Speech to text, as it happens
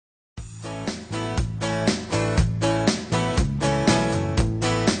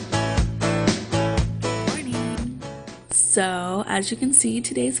So, as you can see,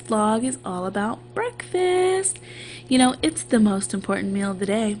 today's vlog is all about breakfast. You know, it's the most important meal of the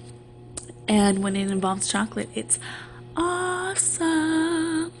day. And when it involves chocolate, it's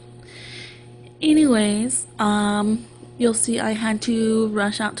awesome. Anyways, you'll see I had to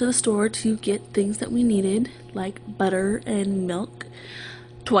rush out to the store to get things that we needed, like butter and milk,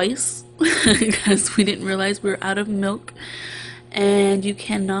 twice, because we didn't realize we were out of milk. And you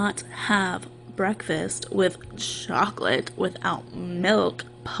cannot have breakfast with chocolate without milk,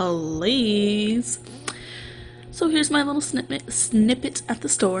 please. So here's my little snippet at the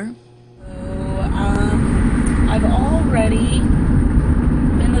store. I've already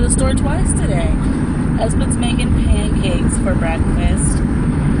been to the store twice today. Husband's making pancakes for breakfast.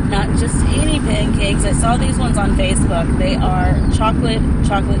 Not just any pancakes. I saw these ones on Facebook. They are chocolate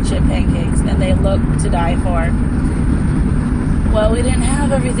chip pancakes, and they look to die for. Well, we didn't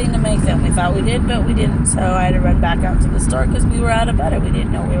have everything to make them. We thought we did, but we didn't. So I had to run back out to the store because we were out of butter. We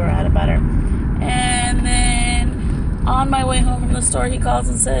didn't know we were out of butter. And then on my way home from the store, he calls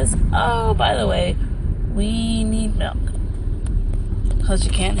and says, "Oh, by the way, we need milk." Because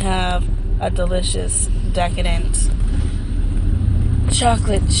you can't have a delicious, decadent,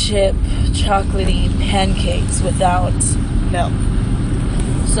 chocolate chip, chocolatey pancakes without milk.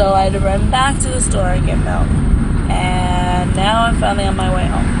 So I had to run back to the store and get milk. And now I'm finally on my way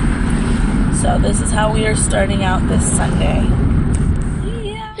home. So this is how we are starting out this Sunday.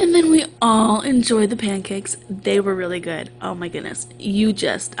 Yeah. And then we all enjoyed the pancakes. They were really good. Oh my goodness. You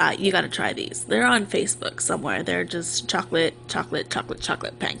gotta try these. They're on Facebook somewhere. They're just chocolate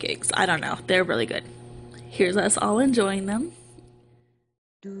pancakes. I don't know. They're really good. Here's us all enjoying them.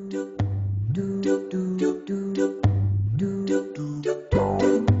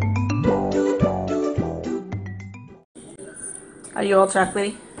 Are you all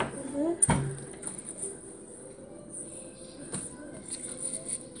chocolatey?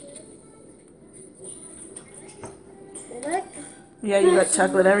 Yeah, you got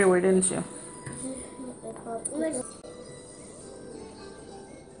chocolate everywhere, didn't you?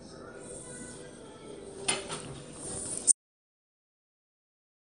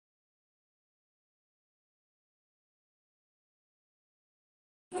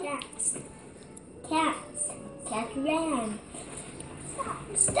 Cats ran.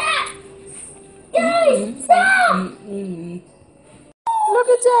 Stop! Guys, stop! Look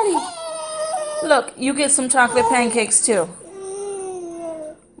at Daddy. Look, you get some chocolate pancakes too.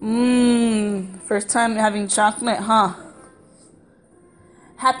 First time having chocolate, huh?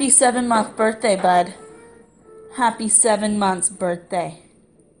 Happy 7-month birthday, bud. Happy 7 months birthday.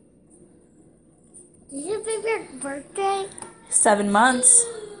 Is your favorite birthday? 7 months.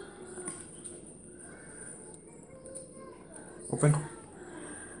 Open.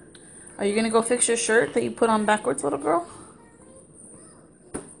 Are you gonna go fix your shirt that you put on backwards, little girl?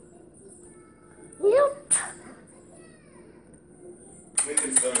 Nope.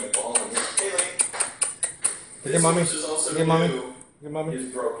 Look at mommy. Look at mommy. Look at mommy.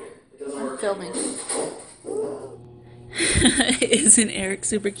 It's broken. It doesn't work. Filming. Isn't Eric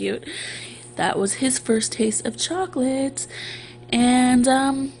super cute? That was his first taste of chocolate. And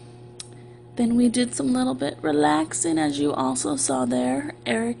then we did some little bit relaxing, as you also saw there.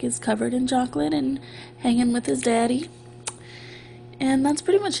 Eric is covered in chocolate and hanging with his daddy. And that's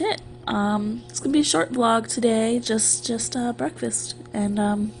pretty much it. It's gonna be a short vlog today, just breakfast.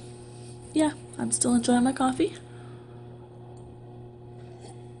 And yeah, I'm still enjoying my coffee.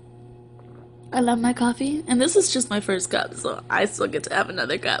 I love my coffee, and this is just my first cup, so I still get to have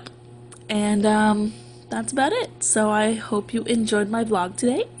another cup. And that's about it. So I hope you enjoyed my vlog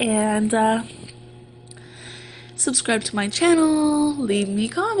today, and subscribe to my channel, leave me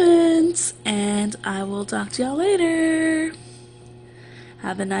comments, and I will talk to y'all later.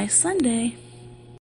 Have a nice Sunday.